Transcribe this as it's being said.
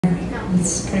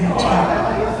It's pretty much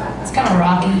about, it's kind of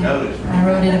rocky. I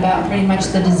wrote it about pretty much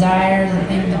the desire, the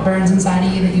thing that burns inside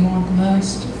of you that you want the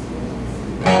most.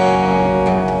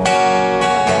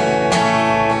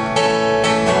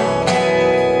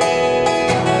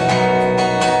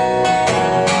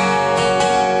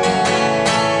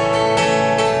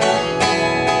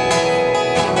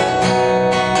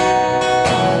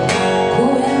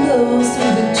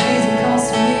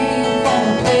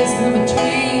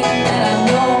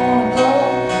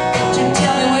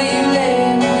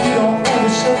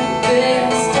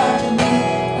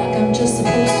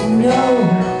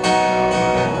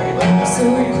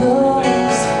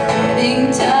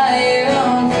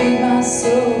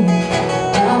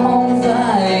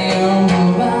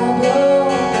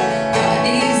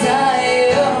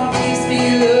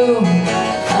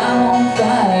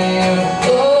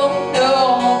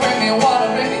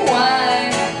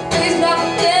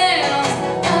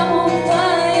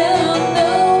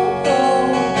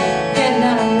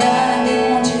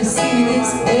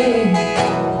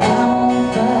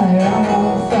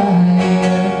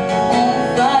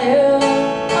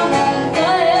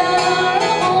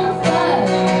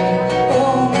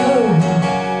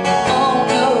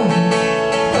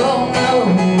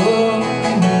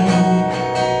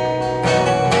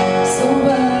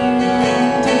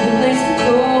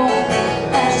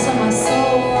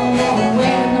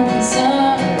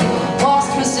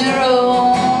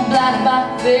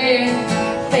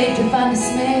 Fate to find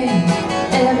dismay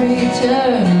every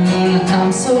turn.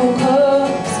 I'm so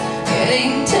close,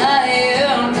 getting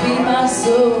tired. Be my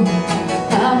soul,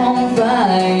 I'm on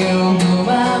fire.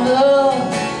 My blood,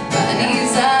 my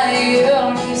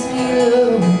desire keeps me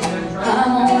low.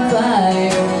 I'm on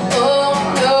fire. Oh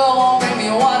no, bring me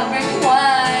water, bring me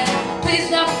wine. Please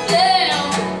stop them.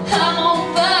 I'm on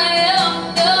fire.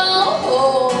 No,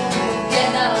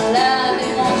 get out alive.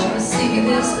 They want you to see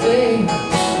this way.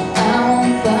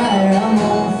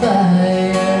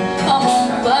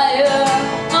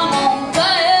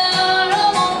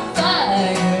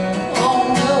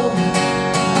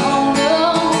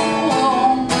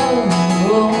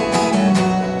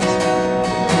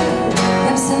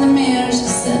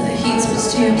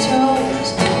 Your toes,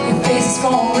 your face is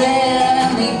growing red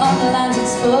and the underline's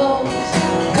exposed.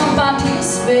 Come back to your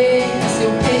space,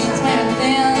 your patience wearing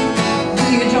thin. Do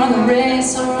you join the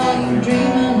race or are you dreaming?